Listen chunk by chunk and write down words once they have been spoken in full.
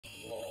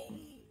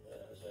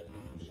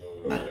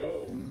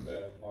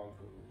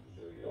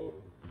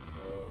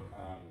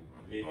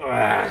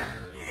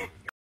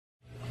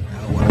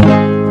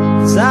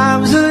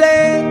Times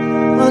late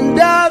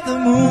under the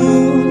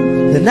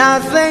moon, and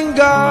I thank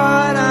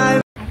God I.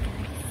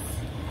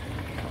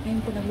 Ngayon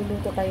po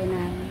nagluluto tayo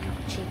ng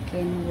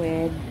chicken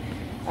with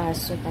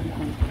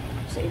sotanghon.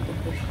 So ito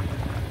po siya.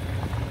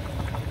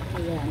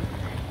 Ayan.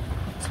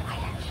 So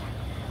ayan siya.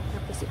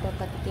 Tapos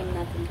ipapatikim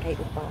natin kay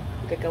Upaw.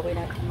 Gagawin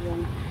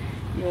natin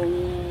yung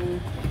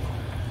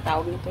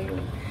tawag nito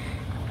yung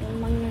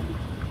mga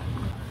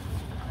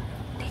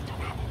dito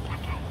natin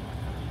lagay.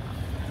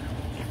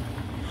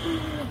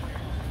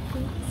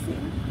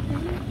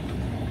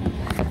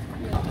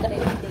 Try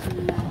natin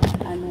na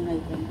ano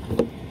ngayon.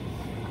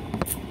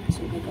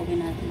 So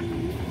gagawin natin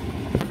yung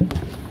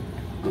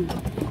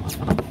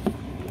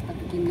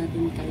patikim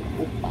natin kay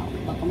Upaw.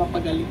 Baka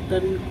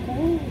mapagalitan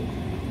ko.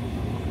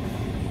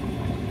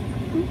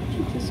 Oh,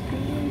 Jesus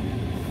Christ.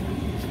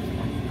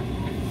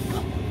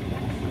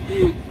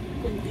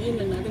 Kuntiin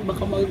na natin.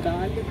 Baka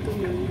magalit ito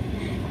na.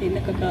 Hindi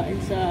nakakain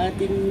sa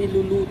ating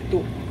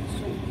niluluto.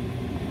 So,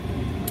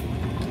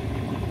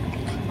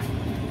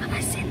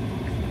 makasin.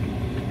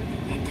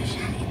 Ito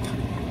siya. Ito.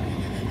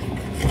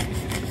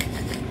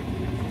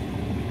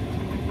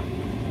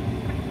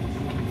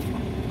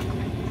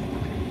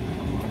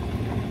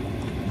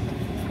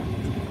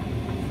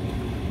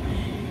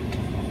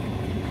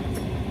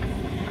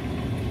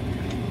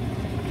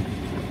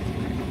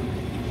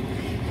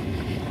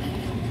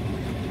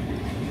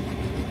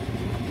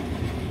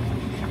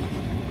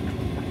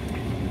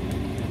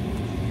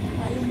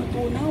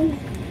 Matunaw.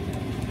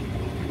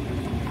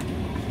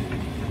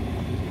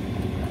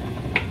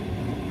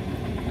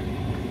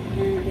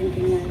 Ayan,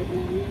 tingalit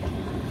namin.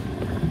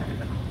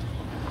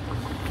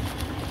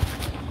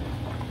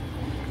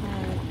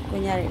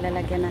 Kunyari,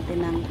 lalagyan natin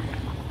ng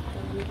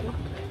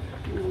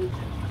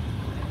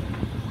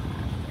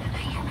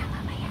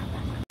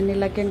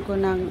nilagyan ko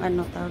ng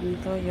ano tawag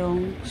nito,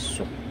 yung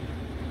soup.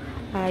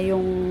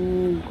 Yung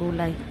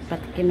gulay.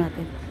 Patikin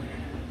natin.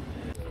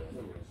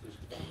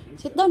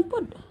 Sit down,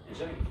 pod.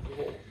 Er zijn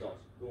bijvoorbeeld dat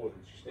door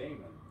de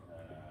systemen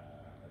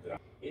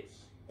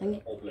iets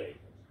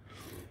oplevert.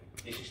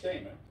 Die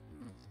systemen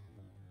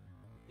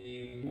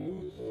die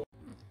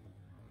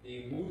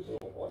moeten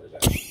op orde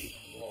zijn.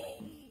 Vooral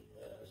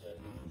zijn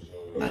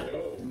sowieso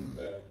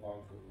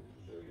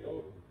sowieso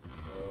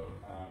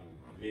aan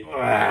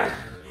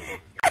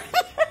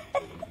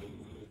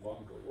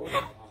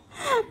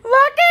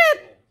Bakit?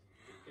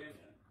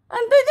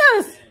 Ante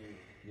Diyos?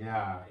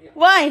 Yeah.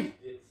 Why?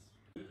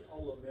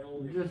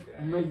 Just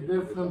make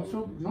different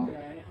soup, no?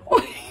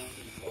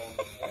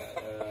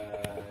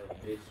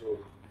 Dit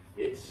soort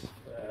hits,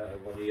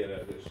 wanneer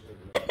er dus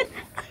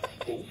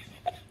komt.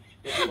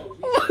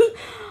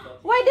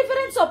 Why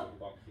different soup?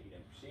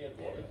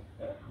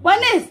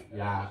 One is?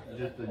 Yeah,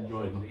 just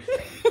enjoy them.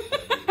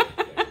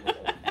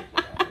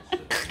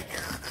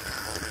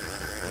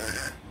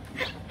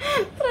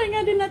 Try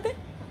nga din natin.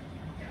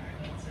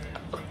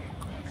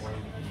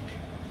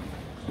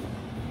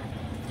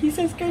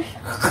 Jesus Christ.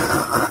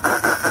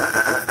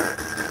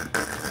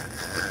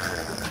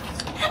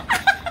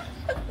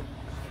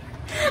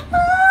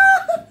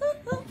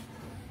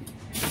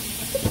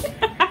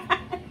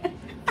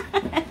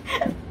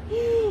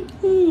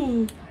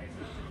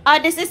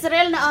 This is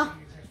real na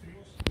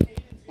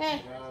Hey.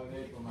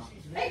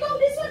 Hey,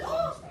 come this one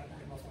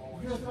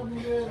Just let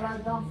me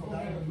write down for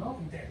them, no?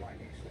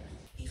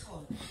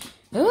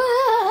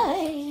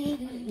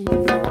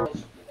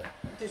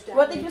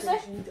 What did you say?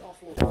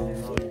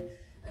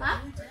 Huh?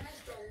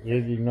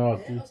 Really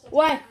naughty.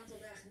 Why?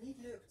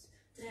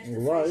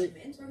 Why?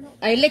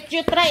 I let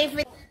you try if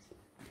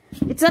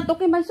it's not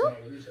okay, my son?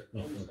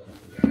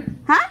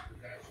 Huh?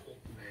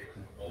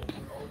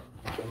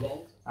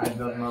 I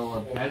don't know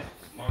what that.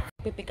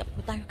 Pipick up po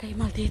tayo kay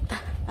Maldita.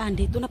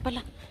 Andito na pala.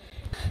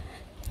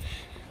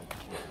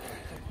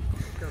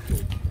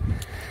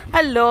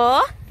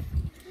 Hello?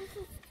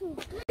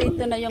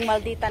 Dito na yung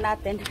Maldita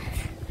natin.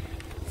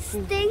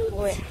 Stink.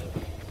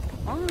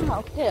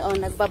 Okay. Oh,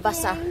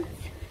 nagbabasa.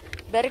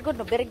 Very good,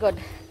 no? Very good.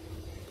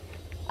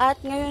 At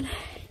ngayon,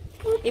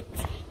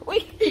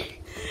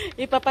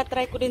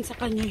 ipapatry ko din sa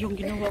kanya yung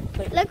ginawa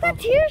ko. Look,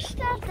 that tear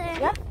stuff there.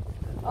 Yeah?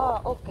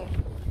 Oh, okay.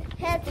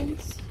 Head,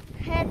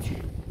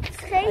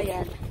 straight.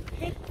 Ayan.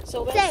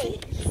 So, we'll Say.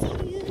 see.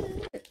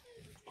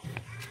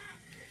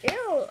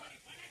 Ew.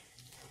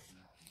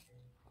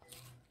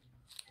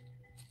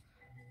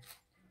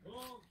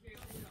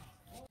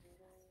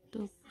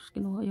 Tapos,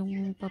 kinuha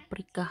yung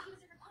paprika.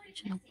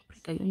 Siya ng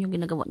paprika. Yun yung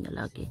ginagawa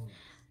niya lagi.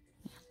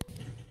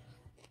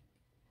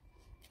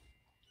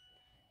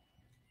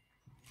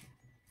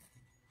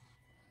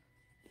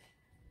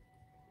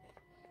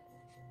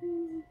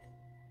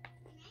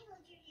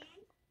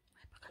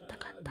 May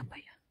pakanta-kanta pa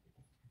yan.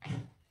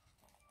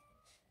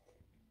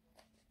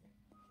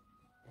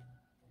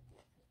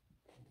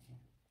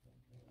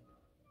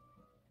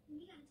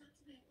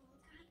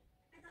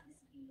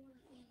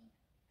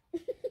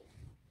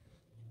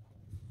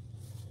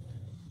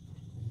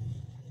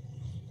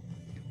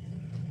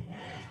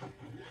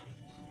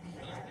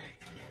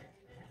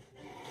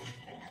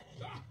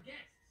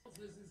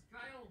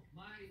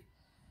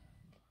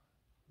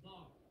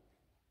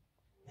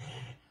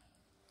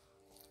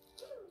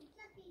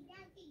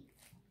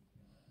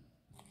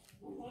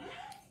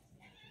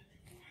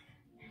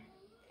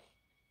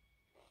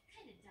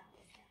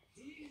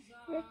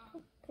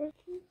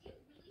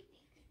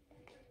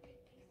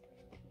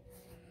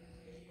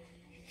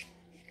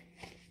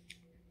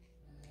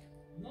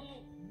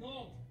 No,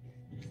 no.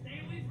 Stay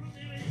away from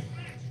there and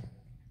scratch.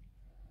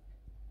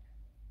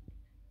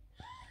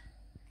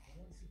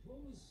 Well, I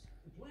suppose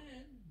the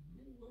plan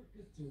didn't work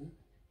as too.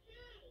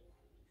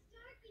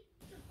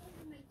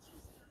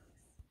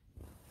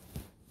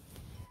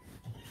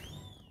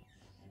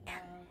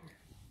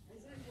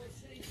 As I was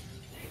saying,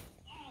 take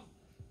off.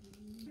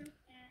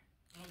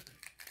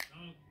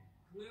 Okay.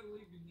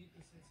 Clearly we need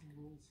to set some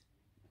rules.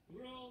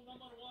 Rule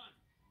number 1.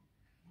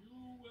 You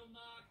will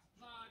not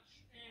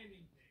touch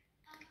anything.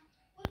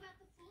 What about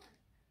the floor?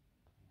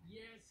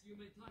 Yes, you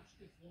may touch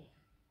the floor.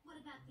 What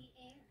about the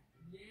air?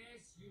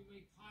 Yes, you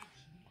may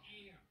touch the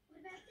air. What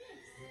about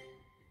this?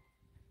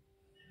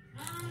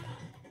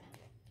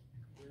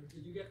 Where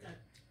did you get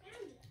that?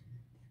 Found it.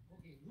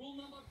 Okay, rule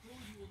number 2,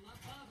 you will not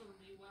bother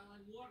me while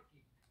I'm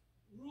working.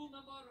 Rule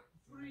number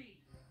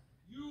 3,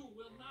 you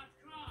will not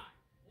cry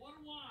or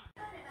whine.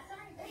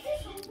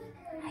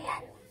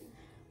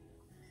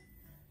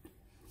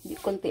 Di,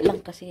 konti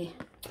lang kasi.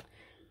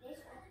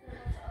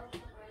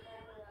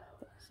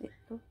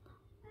 Ito.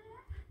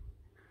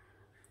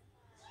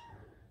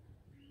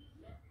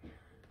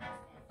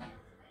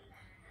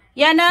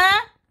 Yana?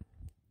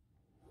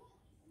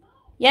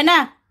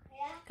 Yana?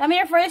 Come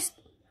here first.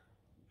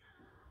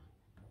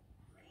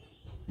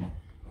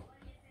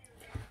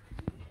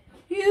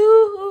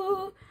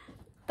 You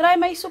try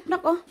my soup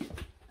na ko.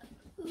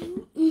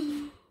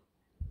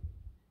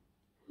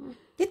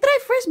 You try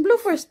first, blue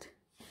first.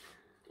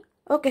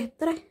 Okay,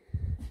 try.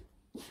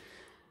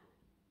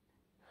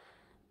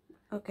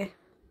 Okay.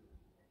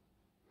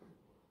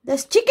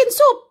 That's chicken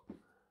soup.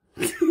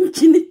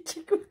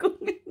 Chinichik ko.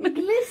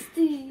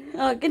 Glisty.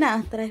 Okay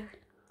na, try.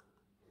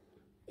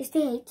 Is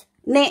the hate?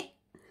 Ne.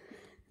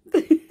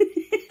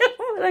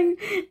 Parang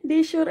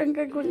di sure ang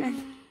kagungan.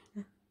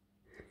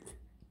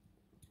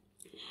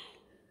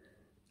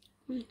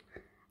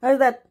 How's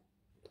that?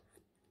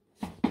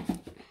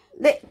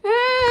 De.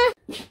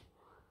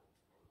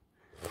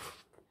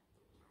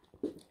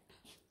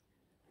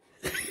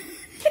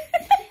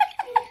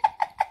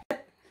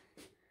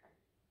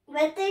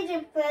 What did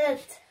you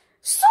put?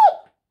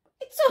 Soup!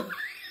 It's soup!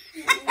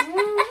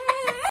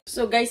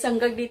 So guys,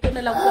 hanggang dito na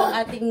lang po ang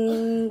ating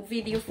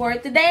video for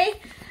today.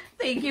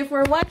 Thank you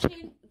for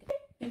watching.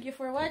 Thank you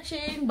for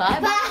watching.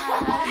 Bye-bye!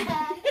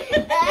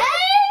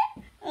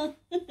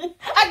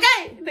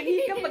 Agay!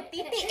 Nagiging ka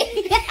magtiti.